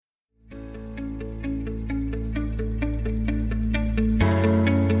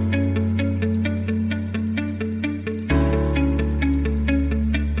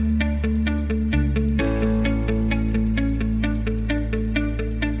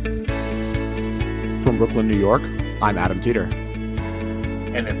Brooklyn, New York, I'm Adam Teeter.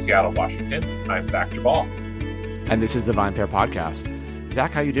 And in Seattle, Washington, I'm Zach Jabal. And this is the VinePair Podcast.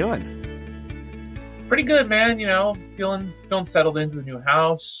 Zach, how you doing? Pretty good, man. You know, feeling settled into the new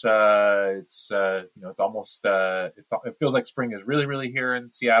house. It's almost it feels like spring is really here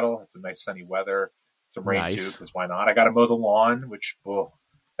in Seattle. It's a nice sunny weather, some rain too, because why not? I got to mow the lawn, which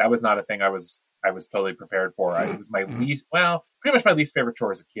that was not a thing I was totally prepared for. It was my pretty much my least favorite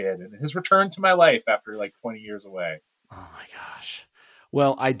chore as a kid, and it has returned to my life after like 20 years away. Oh my gosh.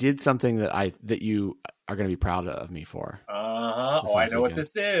 Well, I did something that you are going to be proud of me for. Oh, I know what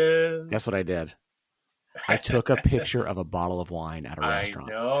this is. Guess what I did? I took a picture of a bottle of wine at a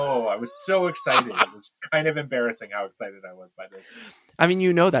restaurant. I know. I was so excited. It was kind of embarrassing how excited I was by this. I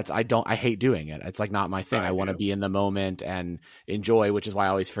mean, I hate doing it. It's like not my thing. I want to be in the moment and enjoy, which is why I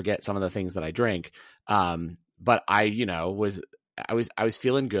always forget some of the things that I drink. But I was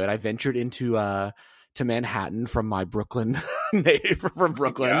feeling good. I ventured into to Manhattan from my Brooklyn and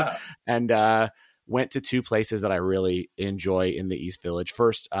went to two places that I really enjoy in the East Village.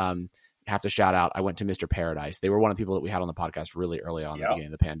 First, have to shout out, I went to Mr. Paradise. They were one of the people that we had on the podcast really early on at the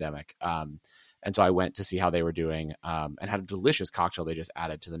beginning of the pandemic. And so I went to see how they were doing and had a delicious cocktail they just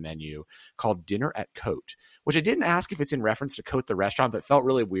added to the menu called Dinner at Cote, which I didn't ask if it's in reference to Cote the restaurant, but it felt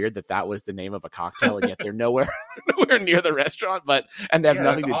really weird that was the name of a cocktail, and yet they're nowhere near the restaurant, and they have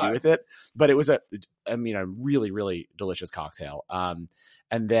nothing to do with it. But it was a really, really delicious cocktail. And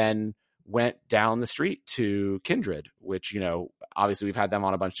then went down the street to Kindred, which, obviously we've had them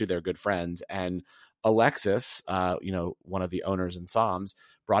on a bunch too. They're good friends. And Alexis, one of the owners and Psalms,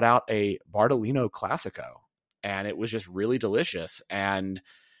 brought out a Bardolino Classico, and it was just really delicious. And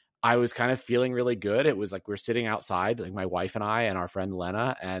I was kind of feeling really good. It was like we're sitting outside, like my wife and I and our friend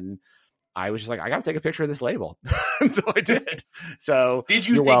Lena, and I was just like, I got to take a picture of this label. And so I did. So did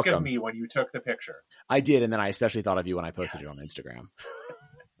you think of me when you took the picture? I did. And then I especially thought of you when I posted it on Instagram.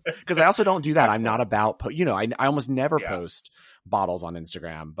 Because I also don't do that. I'm not about, I almost never post bottles on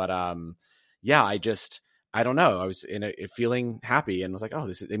Instagram. But I don't know. I was feeling happy and was like, oh,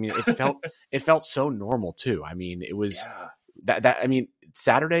 it felt so normal too. I mean, it was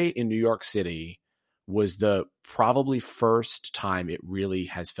Saturday in New York City was the probably first time it really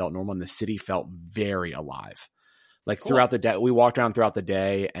has felt normal, and the city felt very alive. Like throughout the day, we walked around throughout the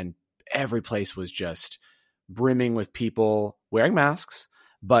day, and every place was just brimming with people wearing masks,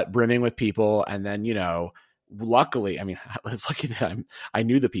 but brimming with people. And then, luckily, it's lucky that I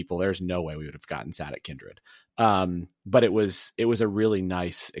knew the people. There's no way we would have gotten sat at Kindred. But it was a really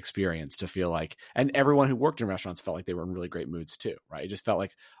nice experience to feel like, and everyone who worked in restaurants felt like they were in really great moods too, right? It just felt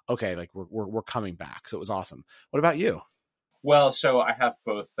like, okay, like we're coming back. So it was awesome. What about you? Well, so I have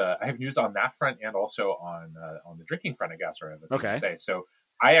both, I have news on that front and also on the drinking front, I guess, or I say. So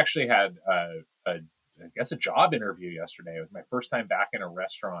I actually had a job interview yesterday. It was my first time back in a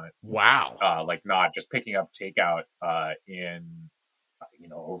restaurant. Wow. Like not just picking up takeout in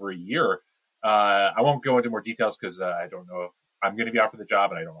over a year. I won't go into more details because I don't know if I'm going to be out for the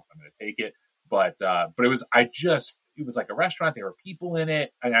job, and I don't know if I'm going to take it. But it was like a restaurant. There were people in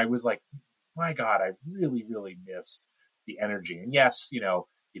it, and I was like, my God, I really, really missed the energy. And yes,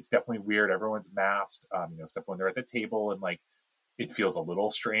 it's definitely weird. Everyone's masked, except when they're at the table, and like, it feels a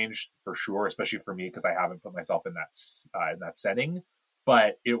little strange for sure, especially for me, because I haven't put myself in that setting.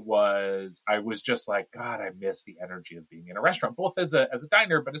 But I was just like, God, I miss the energy of being in a restaurant, both as a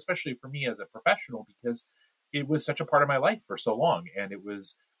diner, but especially for me as a professional, because it was such a part of my life for so long. And it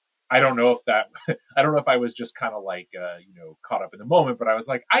was, I don't know if I was just kind of like, caught up in the moment, but I was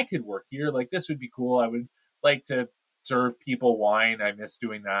like, I could work here. Like, this would be cool. I would like to serve people wine. I miss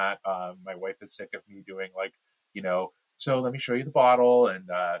doing that. My wife is sick of me doing so let me show you the bottle, and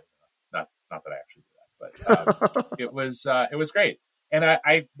not that I actually do that, but it was great. And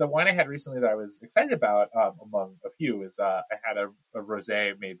the wine I had recently that I was excited about, among a few, is I had a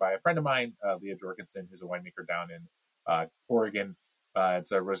rosé made by a friend of mine, Leah Jorgensen, who's a winemaker down in Oregon.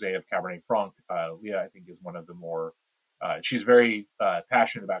 It's a rosé of Cabernet Franc. Leah, I think, is one of the more she's very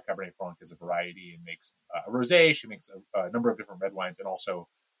passionate about Cabernet Franc as a variety, and makes a rosé. She makes a number of different red wines, and also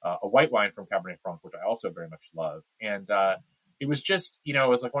a white wine from Cabernet Franc, which I also very much love. And it was just, it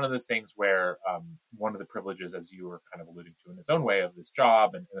was like one of those things where one of the privileges, as you were kind of alluding to in its own way, of this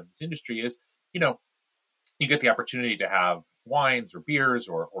job and of this industry is, you get the opportunity to have wines or beers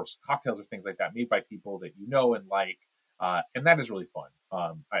or cocktails or things like that made by people that you know and like. And that is really fun.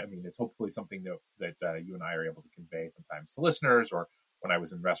 It's hopefully something that you and I are able to convey sometimes to listeners, or when I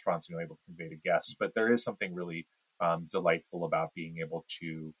was in restaurants, able to convey to guests. But there is something really delightful about being able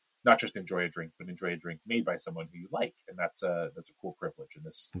to not just enjoy a drink, but enjoy a drink made by someone who you like. And that's a cool privilege in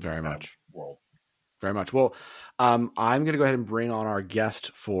this very much world. Very much. Well, I'm going to go ahead and bring on our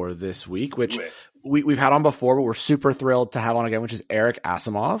guest for this week, which we've had on before, but we're super thrilled to have on again, which is Eric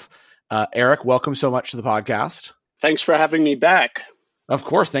Asimov. Eric, welcome so much to the podcast. Thanks for having me back. Of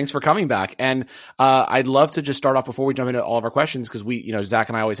course. Thanks for coming back. And I'd love to just start off before we jump into all of our questions, because Zach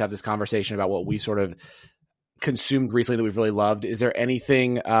and I always have this conversation about what we sort of consumed recently that we've really loved. Is there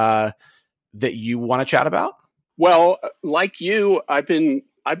anything that you want to chat about? Well, like you, I've been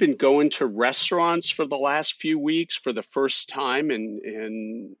going to restaurants for the last few weeks for the first time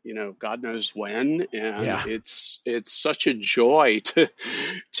in God knows when, and it's such a joy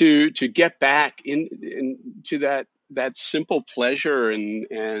to get back into that simple pleasure and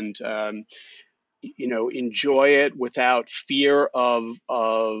enjoy it without fear of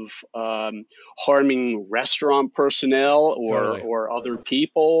harming restaurant personnel or other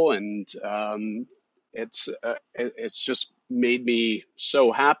people, and it's just made me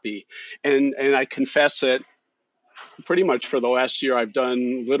so happy. And I confess that pretty much for the last year I've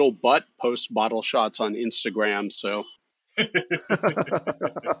done little butt post bottle shots on Instagram. So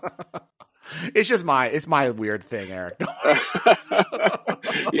it's my weird thing, Eric.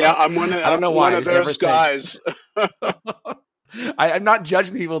 Yeah, I'm one of those guys. I'm not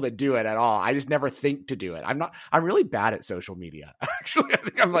judging the people that do it at all. I just never think to do it. I'm really bad at social media. Actually, I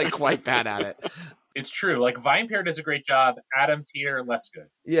think I'm quite bad at it. It's true. VinePair does a great job. Adam Teeter, less good.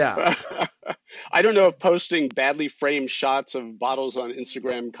 Yeah. I don't know if posting badly framed shots of bottles on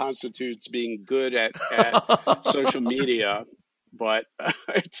Instagram constitutes being good at social media, but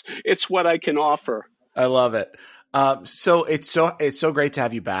it's what I can offer. I love it. So it's so great to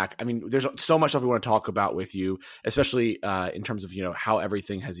have you back. I mean, there's so much stuff we want to talk about with you, especially in terms of how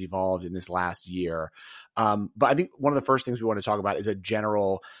everything has evolved in this last year. But I think one of the first things we want to talk about is a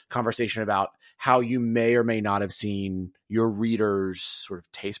general conversation about how you may or may not have seen your readers' sort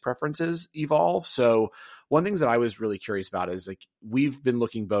of taste preferences evolve. So one of the things that I was really curious about is we've been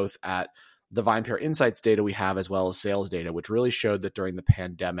looking both at the VinePair Insights data we have as well as sales data, which really showed that during the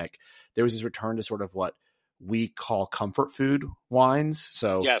pandemic, there was this return to sort of what we call comfort food wines.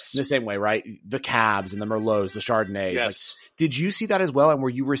 So yes. In the same way, right? The Cabs and the Merlots, the Chardonnays. Yes. Did you see that as well? And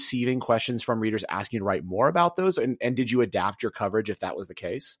were you receiving questions from readers asking you to write more about those? And did you adapt your coverage if that was the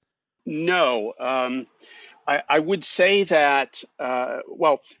case? No. I would say that,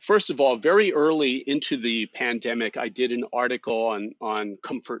 first of all, very early into the pandemic, I did an article on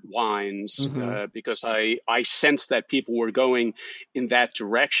comfort wines because I sensed that people were going in that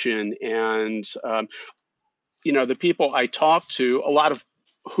direction. And, the people I talked to, a lot of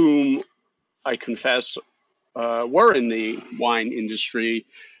whom I confess were in the wine industry,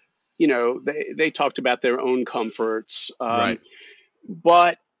 they talked about their own comforts. Right.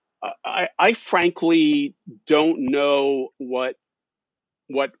 But I frankly don't know what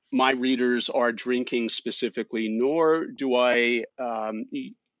my readers are drinking specifically, nor do I,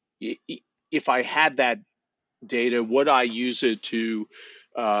 if I had that data, would I use it to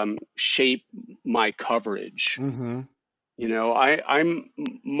shape my coverage? Mm-hmm.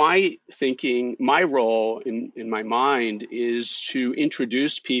 My role in my mind is to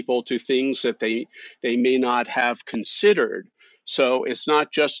introduce people to things that they may not have considered. So it's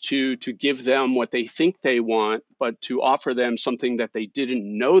not just to give them what they think they want, but to offer them something that they didn't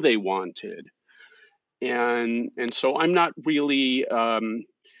know they wanted. And so I'm not really,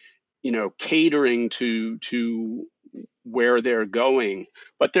 catering to where they're going,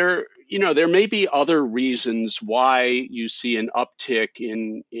 but there may be other reasons why you see an uptick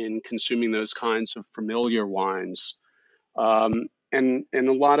in consuming those kinds of familiar wines. And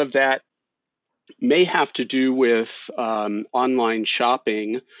a lot of that may have to do with online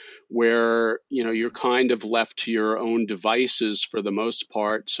shopping, where you're kind of left to your own devices for the most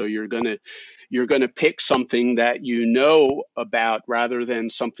part. So you're gonna pick something that you know about rather than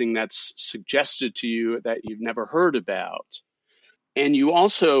something that's suggested to you that you've never heard about. And you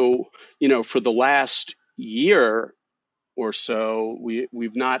also, for the last year or so,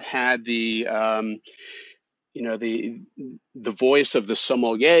 we've not had the voice of the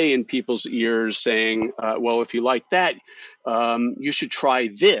sommelier in people's ears saying, well, if you like that, you should try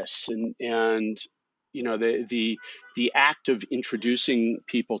this. And the act of introducing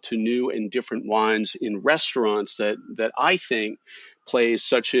people to new and different wines in restaurants that I think plays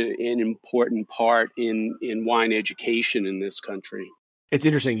such an important part in wine education in this country. It's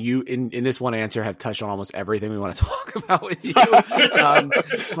interesting. You in this one answer have touched on almost everything we want to talk about with you.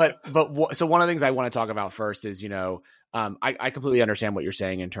 So one of the things I want to talk about first is, I completely understand what you're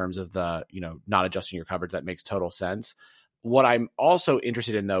saying in terms of the, not adjusting your coverage. That makes total sense. What I'm also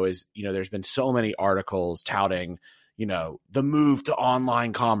interested in though is, there's been so many articles touting, the move to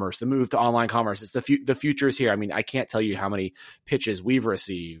online commerce, It's the future is here. I mean, I can't tell you how many pitches we've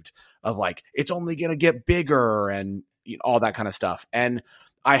received of like, it's only going to get bigger and all that kind of stuff. And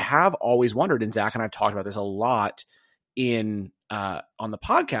I have always wondered, and Zach and I've talked about this a lot on the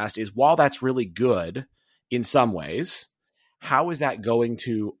podcast, is while that's really good in some ways, how is that going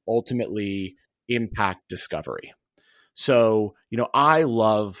to ultimately impact discovery? So, I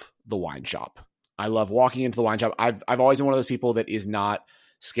love the wine shop. I love walking into the wine shop. I've always been one of those people that is not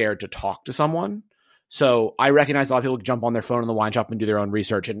scared to talk to someone. So I recognize a lot of people jump on their phone in the wine shop and do their own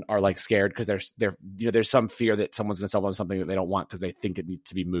research and are like scared because there's some fear that someone's going to sell them something that they don't want because they think it needs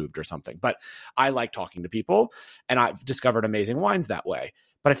to be moved or something. But I like talking to people, and I've discovered amazing wines that way.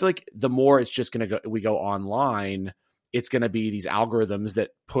 But I feel like the more it's just going to we go online, it's going to be these algorithms that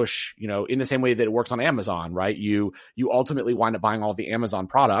push, in the same way that it works on Amazon, right? You ultimately wind up buying all the Amazon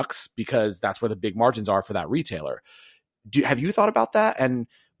products because that's where the big margins are for that retailer. Have you thought about that? And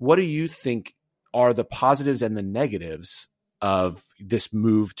what do you think are the positives and the negatives of this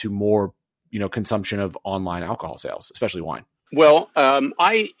move to more, consumption of online alcohol sales, especially wine? Well,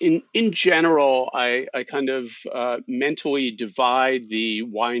 in general, I kind of mentally divide the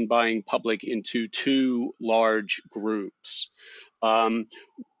wine buying public into two large groups.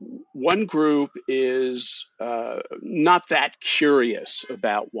 One group is not that curious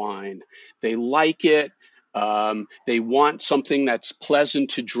about wine. They like it. They want something that's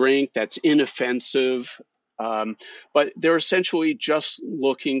pleasant to drink, that's inoffensive, but they're essentially just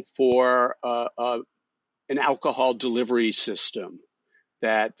looking for an alcohol delivery system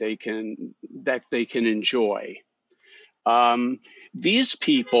that they can enjoy. These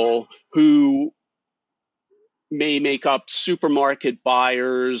people who may make up supermarket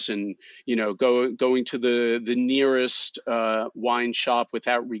buyers and going to the nearest wine shop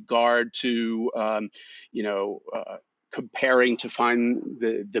without regard to comparing to find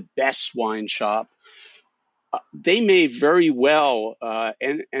the best wine shop. They may very well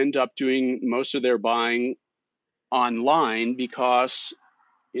end up doing most of their buying online because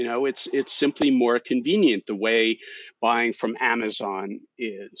it's simply more convenient the way buying from Amazon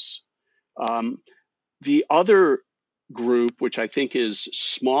is. The other group, which I think is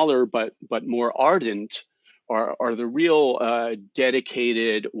smaller but more ardent, are the real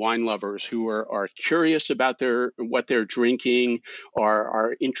dedicated wine lovers who are curious about what they're drinking,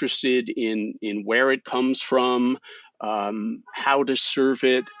 are interested in where it comes from, how to serve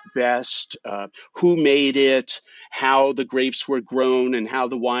it best, who made it, how the grapes were grown, and how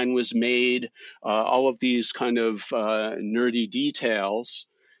the wine was made. All of these kind of nerdy details.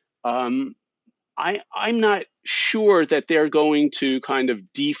 I'm not sure that they're going to kind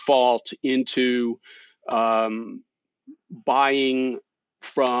of default into buying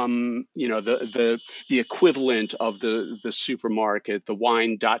from the equivalent of the supermarket, the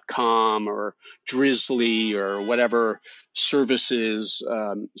wine.com or Drizzly or whatever services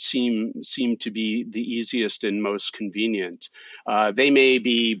seem to be the easiest and most convenient. They may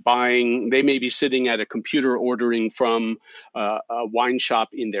be sitting at a computer ordering from a wine shop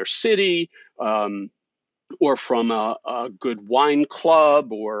in their city, or from a good wine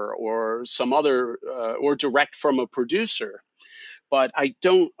club, or some other, or direct from a producer. But I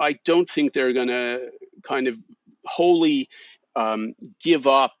don't think they're going to kind of wholly give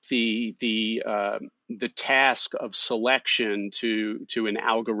up the task of selection to an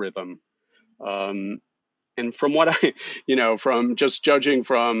algorithm. And from what from just judging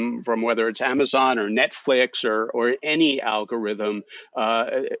from whether it's Amazon or Netflix or any algorithm,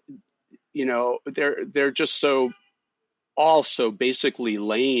 they're just so basically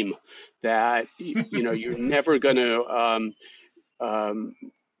lame that you're never going to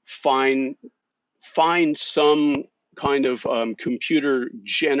find some kind of computer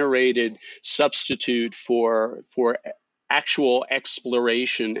generated substitute for actual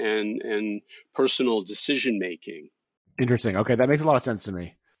exploration and personal decision making. Interesting. Okay, that makes a lot of sense to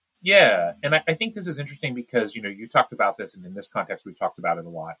me. Yeah, and I think this is interesting because you talked about this, and in this context we've talked about it a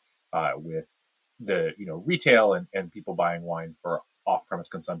lot with the retail and people buying wine for off-premise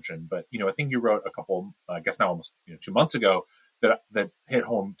consumption. But I think you wrote a couple, I guess now almost 2 months ago, that hit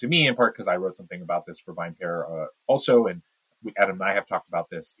home to me in part because I wrote something about this for VinePair also, and Adam and I have talked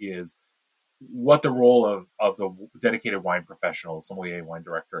about this, is what the role of the dedicated wine professional, sommelier, wine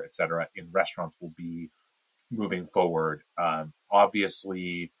director, et cetera, in restaurants will be moving forward.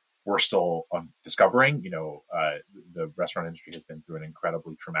 Obviously, we're still discovering. The restaurant industry has been through an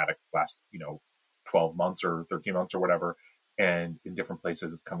incredibly traumatic last 12 months or 13 months or whatever, and in different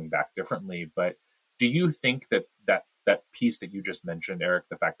places it's coming back differently. But do you think that piece that you just mentioned, Eric,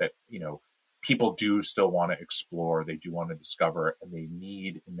 the fact that people do still want to explore, they do want to discover, and they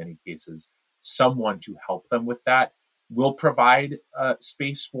need, in many cases, someone to help them with that. Will provide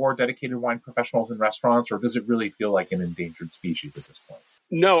space for dedicated wine professionals in restaurants, or does it really feel like an endangered species at this point?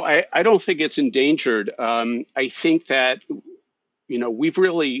 No, I don't think it's endangered. I think that, we've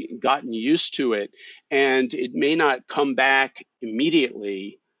really gotten used to it, and it may not come back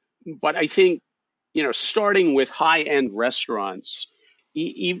immediately. But I think, starting with high-end restaurants,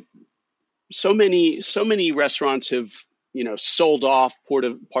 so many restaurants have, sold off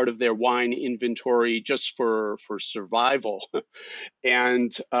part of their wine inventory just for survival.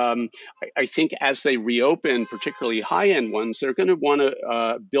 And I think as they reopen, particularly high-end ones, they're going to want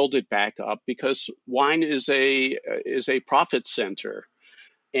to build it back up, because wine is a profit center.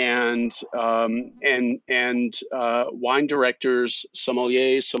 And wine directors,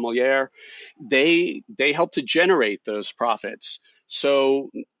 sommelier, they help to generate those profits.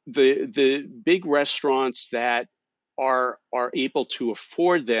 So the big restaurants that are able to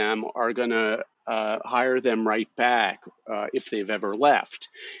afford them are going to hire them right back if they've ever left.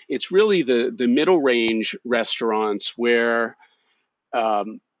 It's really the middle range restaurants where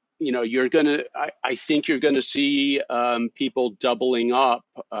you're going to, I think you're going to see people doubling up.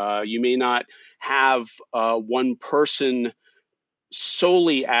 You may not have one person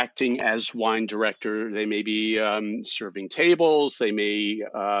solely acting as wine director. They may be serving tables. They may,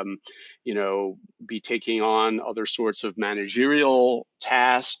 be taking on other sorts of managerial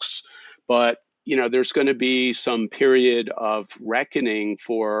tasks. But, there's going to be some period of reckoning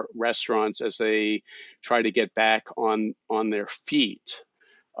for restaurants as they try to get back on their feet.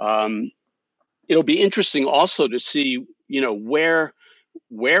 It'll be interesting also to see,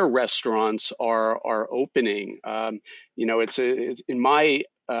 where restaurants are opening. It's in my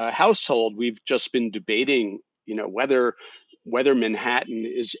household, we've just been debating, whether Manhattan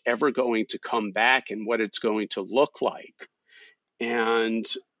is ever going to come back and what it's going to look like. And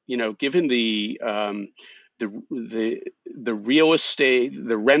given the real estate,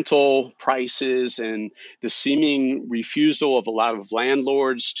 the rental prices, and the seeming refusal of a lot of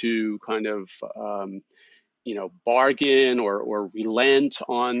landlords to kind of bargain or relent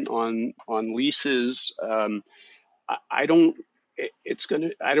on leases, I don't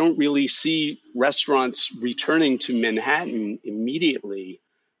really see restaurants returning to Manhattan immediately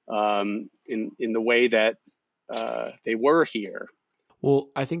in the way that they were here. Well,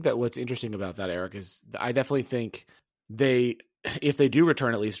 I think that what's interesting about that, Eric, is I definitely think if they do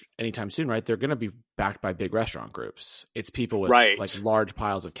return at least anytime soon, right, they're going to be backed by big restaurant groups. It's people with like large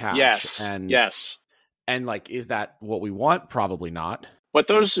piles of cash. Yes. And like, is that what we want? Probably not. But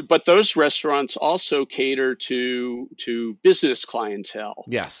those restaurants also cater to business clientele.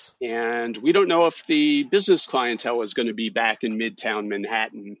 Yes. And we don't know if the business clientele is going to be back in Midtown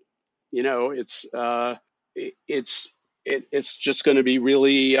Manhattan. It's just going to be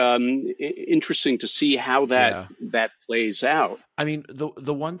really interesting to see how that plays out. I mean,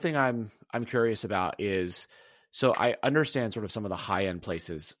 the one thing I'm curious about is, so I understand sort of some of the high end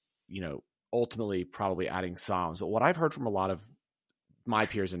places, ultimately probably adding somms. But what I've heard from a lot of my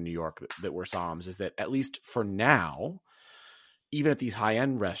peers in New York that were somms is that, at least for now, even at these high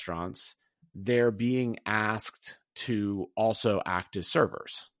end restaurants, they're being asked to also act as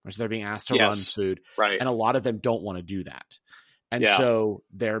servers. So they're being asked to run food, right? And a lot of them don't want to do that. And so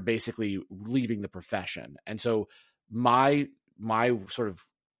they're basically leaving the profession. And so my sort of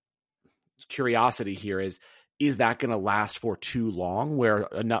curiosity here is that going to last for too long, where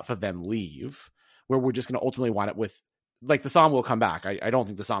enough of them leave, where we're just going to ultimately wind up with, like, the somm will come back. I don't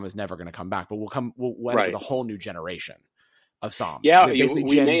think the somm is never going to come back, but we'll end up with a whole new generation of somms. Yeah, we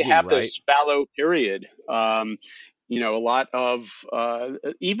may have this fallow period. A lot of,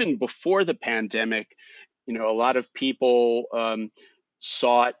 even before the pandemic, a lot of people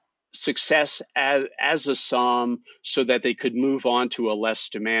sought success as a somm so that they could move on to a less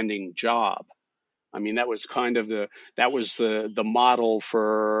demanding job. I mean, that was kind of the model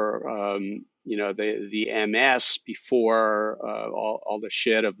for the MS before all the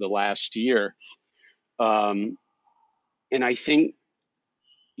shit of the last year. And I think,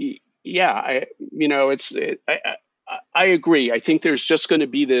 I agree. I think there's just going to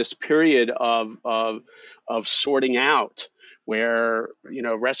be this period of sorting out where,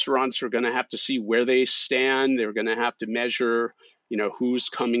 restaurants are going to have to see where they stand. They're going to have to measure, who's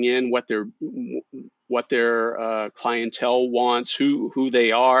coming in, what their clientele wants, who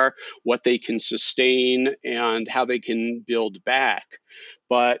they are, what they can sustain, and how they can build back.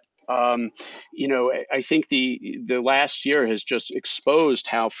 But I think the last year has just exposed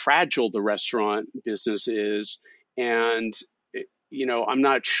how fragile the restaurant business is, and I'm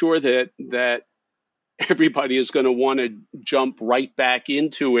not sure that everybody is going to want to jump right back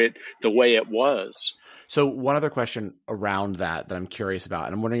into it the way it was. So one other question around that I'm curious about,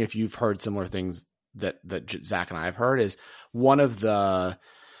 and I'm wondering if you've heard similar things that Zach and I have heard, is I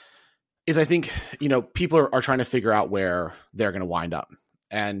think, people are trying to figure out where they're going to wind up.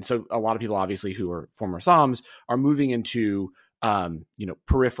 And so a lot of people, obviously, who are former somms are moving into,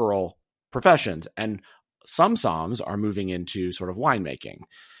 peripheral professions, and some somms are moving into sort of winemaking.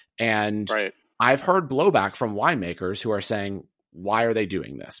 And right. I've heard blowback from winemakers who are saying, why are they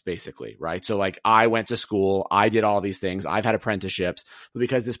doing this, basically, right? So like, I went to school, I did all these things, I've had apprenticeships, but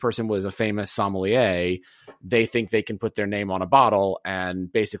because this person was a famous sommelier, they think they can put their name on a bottle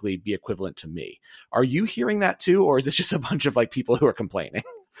and basically be equivalent to me. Are you hearing that too? Or is this just a bunch of like people who are complaining?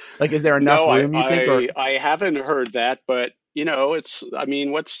 Like, is there enough room, you think? Or... I haven't heard that, but what's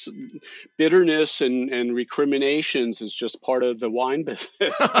bitterness and recriminations is just part of the wine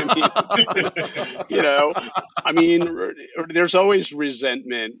business. There's always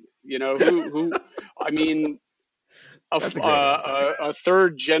resentment, a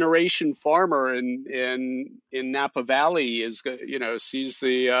third generation farmer in Napa Valley sees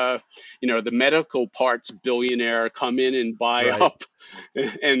the medical parts billionaire come in and buy up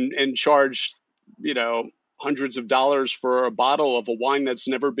and charge, hundreds of dollars for a bottle of a wine that's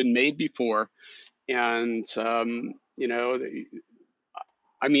never been made before. And,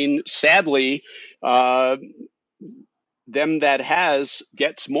 sadly, them that has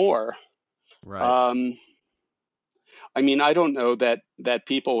gets more. Right. I don't know that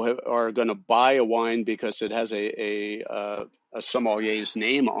people are going to buy a wine because it has a sommelier's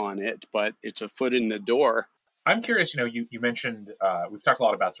name on it, but it's a foot in the door. I'm curious, you mentioned, we've talked a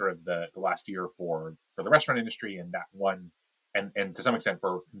lot about sort of the last year for the restaurant industry and that one, and to some extent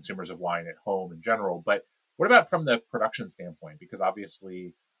for consumers of wine at home in general. But what about from the production standpoint? Because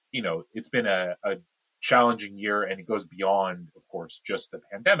obviously, it's been a challenging year, and it goes beyond, of course, just the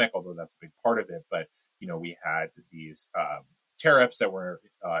pandemic, although that's a big part of it. But, we had these tariffs that were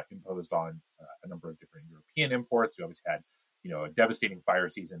imposed on a number of different European imports. We obviously had a devastating fire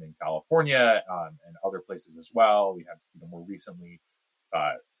season in California and other places as well. We had, more recently,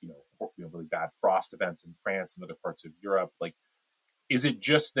 really bad frost events in France and other parts of Europe. Like, is it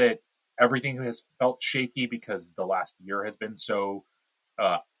just that everything has felt shaky because the last year has been so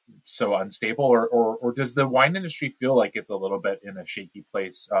unstable, or does the wine industry feel like it's a little bit in a shaky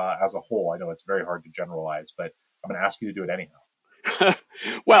place as a whole? I know it's very hard to generalize, but I'm going to ask you to do it anyhow.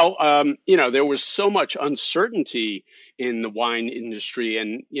 Well, there was so much uncertainty in the wine industry,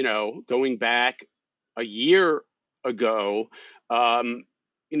 and, going back a year ago, the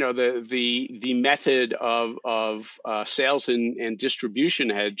method of sales and distribution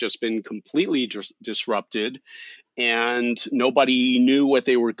had just been completely disrupted, and nobody knew what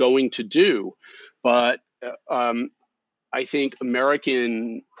they were going to do. But I think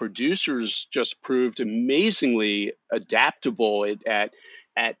American producers just proved amazingly adaptable at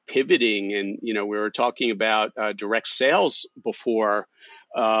pivoting. And, we were talking about direct sales before.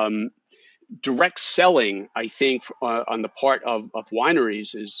 Direct selling, I think, on the part of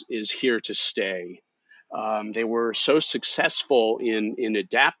wineries is here to stay. They were so successful in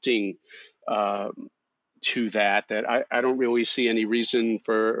adapting to that I don't really see any reason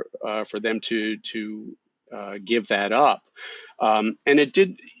for them to give that up. And it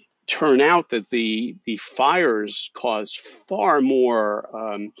did turn out that the fires caused far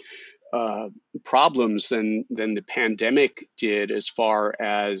more problems than the pandemic did as far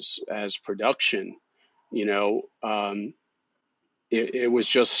as production. It was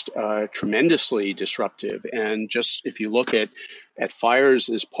just tremendously disruptive. And just if you look at fires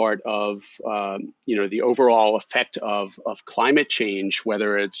as part of the overall effect of climate change,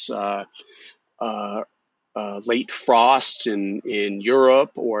 whether it's late frost in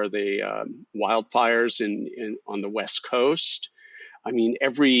Europe or the wildfires on the West Coast. I mean,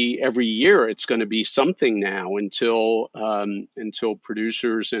 every year it's going to be something now until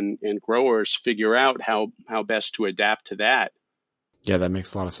producers and growers figure out how best to adapt to that. Yeah, that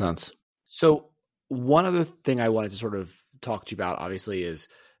makes a lot of sense. So one other thing I wanted to sort of talk to you about, obviously, is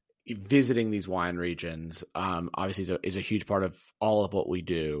visiting these wine regions. Obviously, is a huge part of all of what we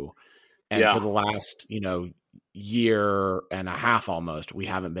do. And for the last, year and a half almost, we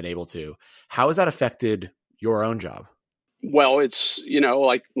haven't been able to. How has that affected your own job? Well, it's,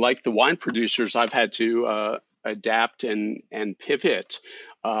 like the wine producers, I've had to adapt and pivot.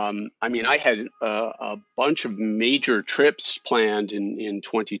 I had a bunch of major trips planned in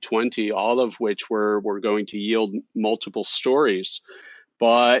 2020, all of which were going to yield multiple stories.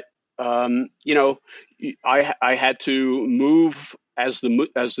 But, I had to move as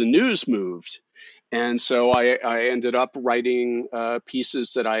the news moved. And so I ended up writing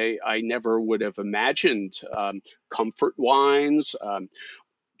pieces that I never would have imagined, comfort wines,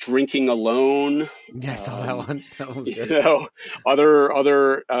 drinking alone, Yeah, I saw that one. That was you good. know,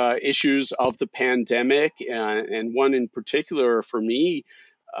 other issues of the pandemic, and one in particular for me.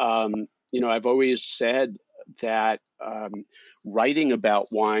 I've always said that writing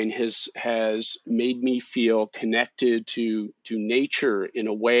about wine has made me feel connected to nature in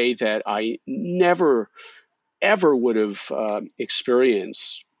a way that I never ever would have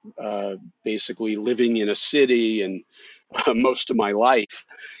experienced. Basically, living in a city and most of my life,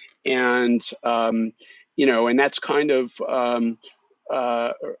 and and that's kind of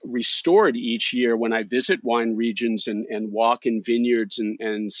uh, restored each year when I visit wine regions and walk in vineyards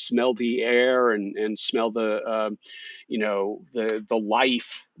and smell the air and smell the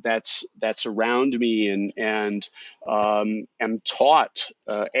life that's around me and am taught,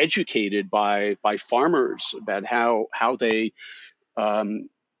 educated by farmers about how they um,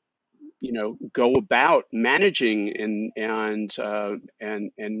 go about managing and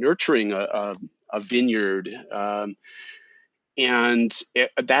nurturing a vineyard.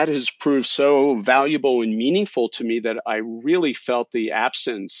 That has proved so valuable and meaningful to me that I really felt the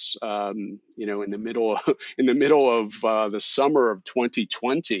absence, in the middle of the summer of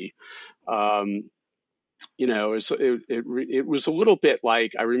 2020. Um, it was a little bit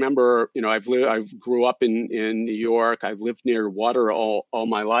like, I remember, I grew up in New York. I've lived near water all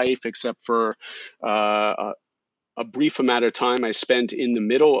my life, except for a brief amount of time I spent in the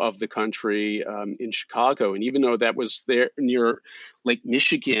middle of the country, in Chicago. And even though that was there near Lake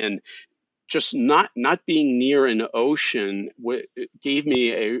Michigan, just not being near an ocean gave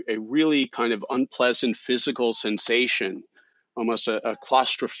me a really kind of unpleasant physical sensation, almost a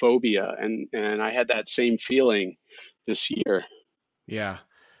claustrophobia, and I had that same feeling this year. Yeah.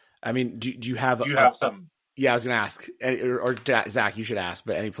 I mean, do you have Do you have some? Yeah, I was gonna ask, or Zach, you should ask,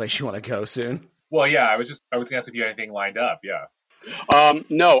 but any place you want to go soon? Well, yeah, I was gonna ask if you had anything lined up. Yeah.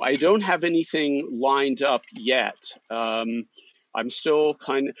 No, I don't have anything lined up yet. I'm still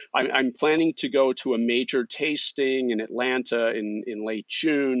I'm planning to go to a major tasting in Atlanta in late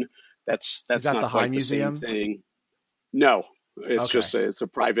June. Is That's that the not High quite the same Museum? thing. No, it's Okay. just it's a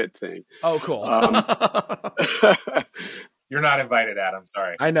private thing. Oh, cool. You're not invited, Adam.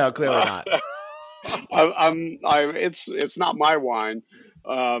 Sorry. I know, clearly not. It's not my wine.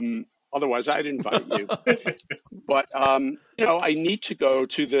 Otherwise, I'd invite you. But I need to go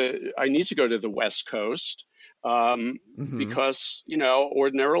to the West Coast, Hmm. because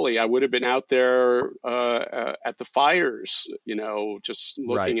ordinarily I would have been out there at the fires, just Right.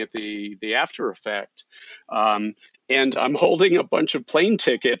 looking at the after effect. And I'm holding a bunch of plane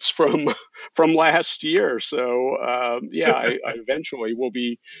tickets from last year, so yeah, I eventually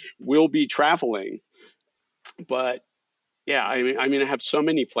will be traveling. But yeah, I have so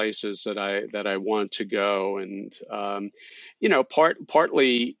many places that I want to go, and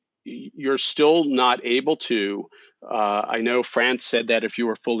partly you're still not able to. I know France said that if you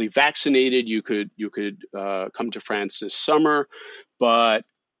were fully vaccinated, you could come to France this summer, but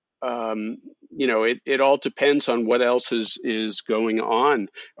it all depends on what else is going on.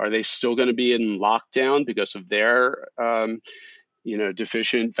 Are they still going to be in lockdown because of their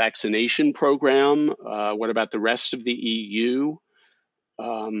deficient vaccination program? What about the rest of the EU?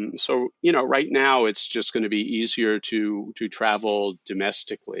 So right now it's just going to be easier to travel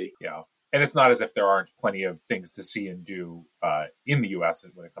domestically. Yeah. And it's not as if there aren't plenty of things to see and do in the U.S.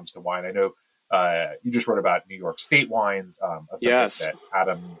 when it comes to wine. I know you just wrote about New York State wines, a subject Yes. that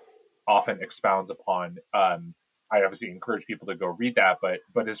Adam often expounds upon. I obviously encourage people to go read that.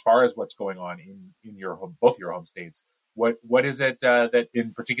 But as far as what's going on in your home, both your home states, what is it that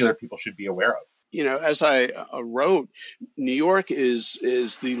in particular people should be aware of? As I wrote, New York is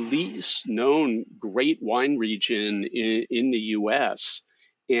the least known great wine region in the U.S.,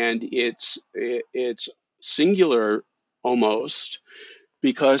 and it's singular almost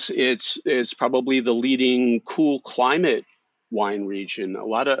because it's probably the leading cool climate wine region. A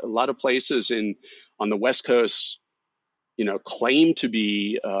lot of places on the West Coast, claim to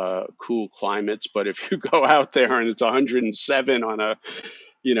be cool climates, but if you go out there and it's 107 on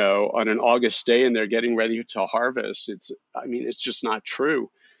an August day and they're getting ready to harvest, it's just not true.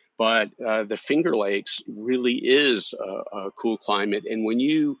 But the Finger Lakes really is a cool climate, and when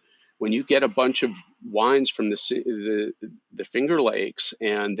you get a bunch of wines from the Finger Lakes,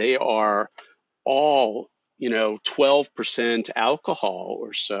 and they are all 12% alcohol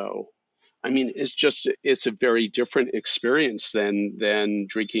or so. It's a very different experience than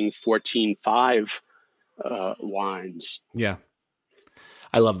drinking 14.5 wines. Yeah.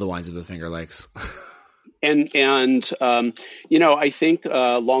 I love the wines of the Finger Lakes. And you know, I think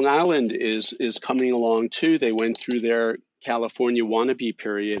Long Island is coming along too. They went through their California wannabe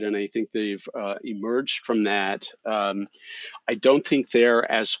period, and I think they've emerged from that. I don't think they're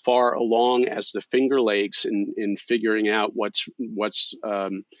as far along as the Finger Lakes in figuring out what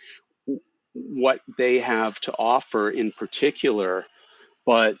they have to offer in particular.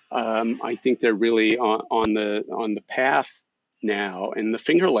 But I think they're really on the path now, and the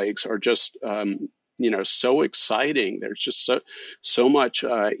Finger Lakes are just you know, so exciting. There's just so much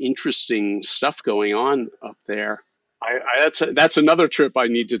interesting stuff going on up there. That's another trip I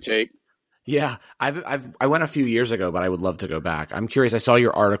need to take. Yeah, I went a few years ago, but I would love to go back. I'm curious. I saw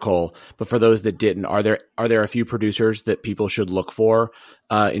your article, but for those that didn't, are there a few producers that people should look for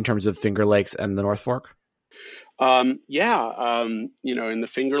in terms of Finger Lakes and the North Fork? You know, in the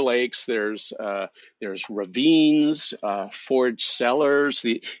Finger Lakes, there's Ravines, Forge Cellars,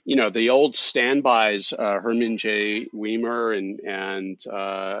 the old standbys, Herman J. Weimer and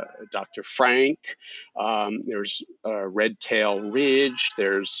Dr. Frank. There's Red Tail Ridge.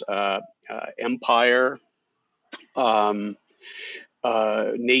 There's Empire.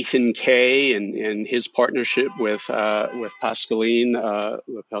 Nathan Kay and his partnership with Pascaline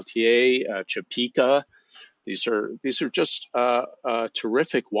Lepelletier, Chapika. These are just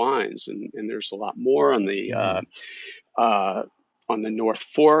terrific wines, and there's a lot more on the North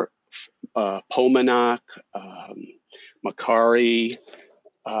Fork, Pomanac, Macari.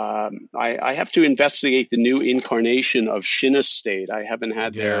 I have to investigate the new incarnation of Shin Estate. I haven't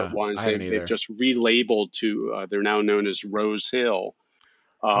had their wines. They've just relabeled to. They're now known as Rose Hill.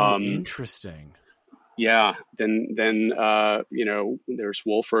 Interesting. Yeah. Then you know, there's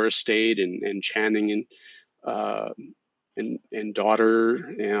Wolfer Estate and Channing and Daughter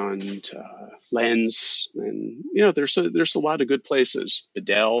and Lens, and you know, there's a lot of good places.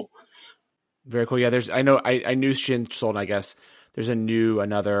 Bedell. Very cool. Yeah, I knew Shin sold. I guess there's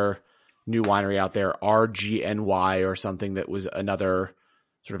another new winery out there, RGNY or something, that was another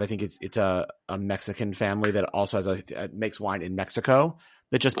sort of, I think it's a Mexican family that also makes wine in Mexico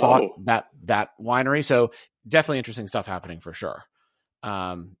that just bought that winery. So definitely interesting stuff happening for sure.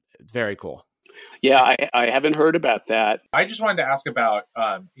 It's very cool. Yeah, I haven't heard about that. I just wanted to ask about,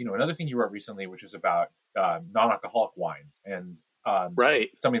 you know, another thing you wrote recently, which is about non-alcoholic wines, and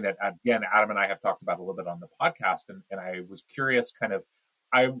something that, again, Adam and I have talked about a little bit on the podcast, and I was curious,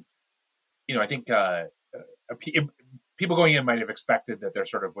 I think people going in might have expected that there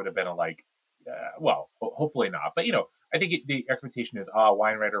sort of would have been hopefully not, but you know, I think the expectation is, a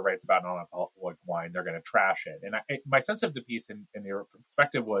wine writer writes about non-alcoholic wine, they're going to trash it. And my sense of the piece and your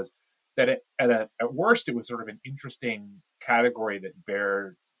perspective was that at worst, it was sort of an interesting category that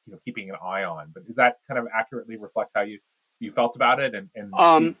bear, you know, keeping an eye on. But does that kind of accurately reflect how you felt about it?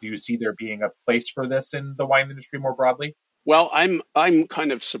 And do you see there being a place for this in the wine industry more broadly? Well, I'm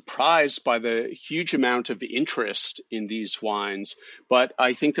kind of surprised by the huge amount of interest in these wines, but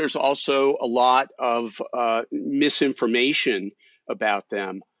I think there's also a lot of misinformation about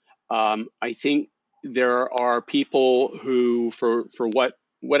them. I think there are people who, for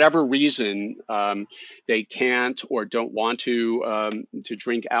whatever reason, they can't or don't want to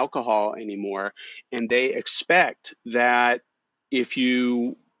drink alcohol anymore, and they expect that if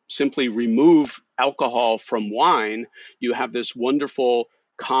you simply remove alcohol from wine, you have this wonderful,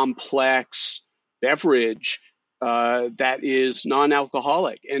 complex beverage that is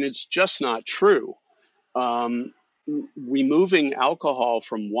non-alcoholic, and it's just not true. Removing alcohol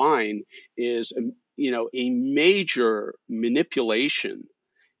from wine is, a major manipulation,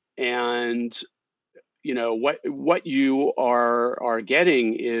 and you know what you are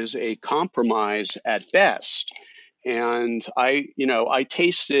getting is a compromise at best. And I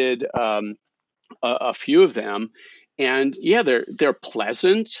tasted a few of them, and yeah, they're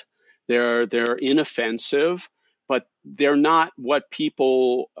pleasant, they're inoffensive, but they're not what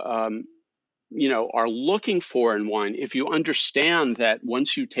people are looking for in wine. If you understand that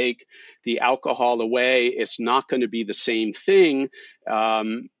once you take the alcohol away, it's not going to be the same thing,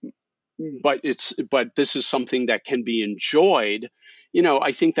 but this is something that can be enjoyed.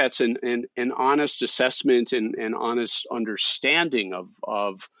 I think that's an honest assessment and an honest understanding of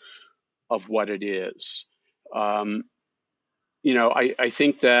what it is. I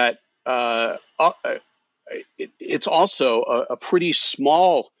think that it's also a pretty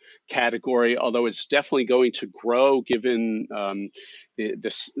small category, although it's definitely going to grow given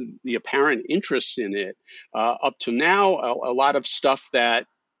the apparent interest in it. Up to now, a lot of stuff that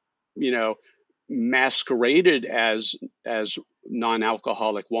masqueraded as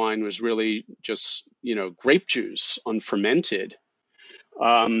non-alcoholic wine was really just grape juice, unfermented.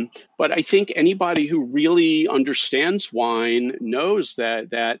 But I think anybody who really understands wine knows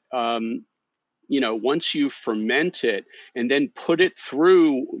that once you ferment it and then put it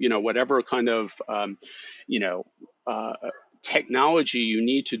through, whatever kind of, technology you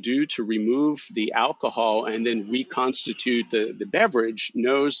need to do to remove the alcohol and then reconstitute the beverage,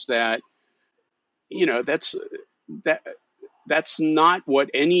 knows that, that's not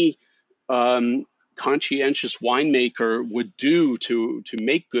what any conscientious winemaker would do to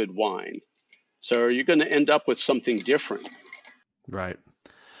make good wine. So you're going to end up with something different. Right.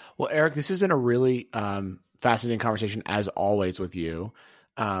 Well, Eric, this has been a really fascinating conversation as always with you.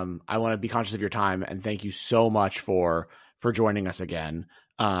 I want to be conscious of your time and thank you so much for joining us again.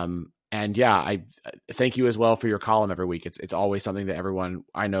 And yeah, I thank you as well for your column every week. It's always something that everyone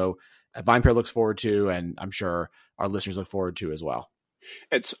I know at VinePair looks forward to, and I'm sure our listeners look forward to as well.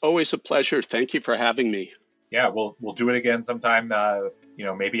 It's always a pleasure. Thank you for having me. Yeah, we'll do it again sometime.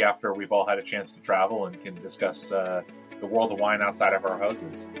 Maybe after we've all had a chance to travel and can discuss the world of wine outside of our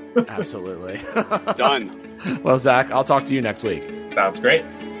houses. Absolutely. Done. Well, Zach, I'll talk to you next week. Sounds great.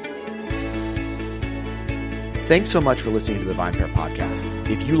 Thanks so much for listening to the VinePair podcast.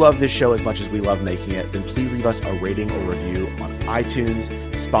 If you love this show as much as we love making it, then please leave us a rating or review on iTunes,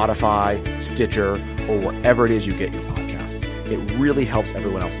 Spotify, Stitcher, or wherever it is you get your podcasts. It really helps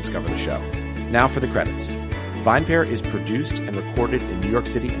everyone else discover the show. Now for the credits. VinePair is produced and recorded in New York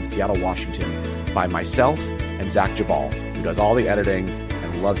City and Seattle, Washington by myself and Zach Jabal, who does all the editing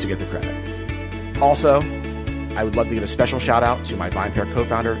and loves to get the credit. Also, I would love to give a special shout out to my VinePair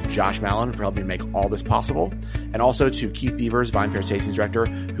co-founder, Josh Mallon, for helping me make all this possible, and also to Keith Beavers, VinePair Tastings Director,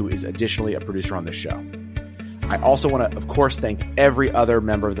 who is additionally a producer on this show. I also want to, of course, thank every other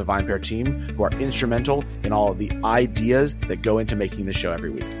member of the VinePair team who are instrumental in all of the ideas that go into making this show every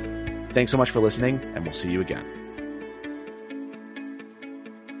week. Thanks so much for listening, and we'll see you again.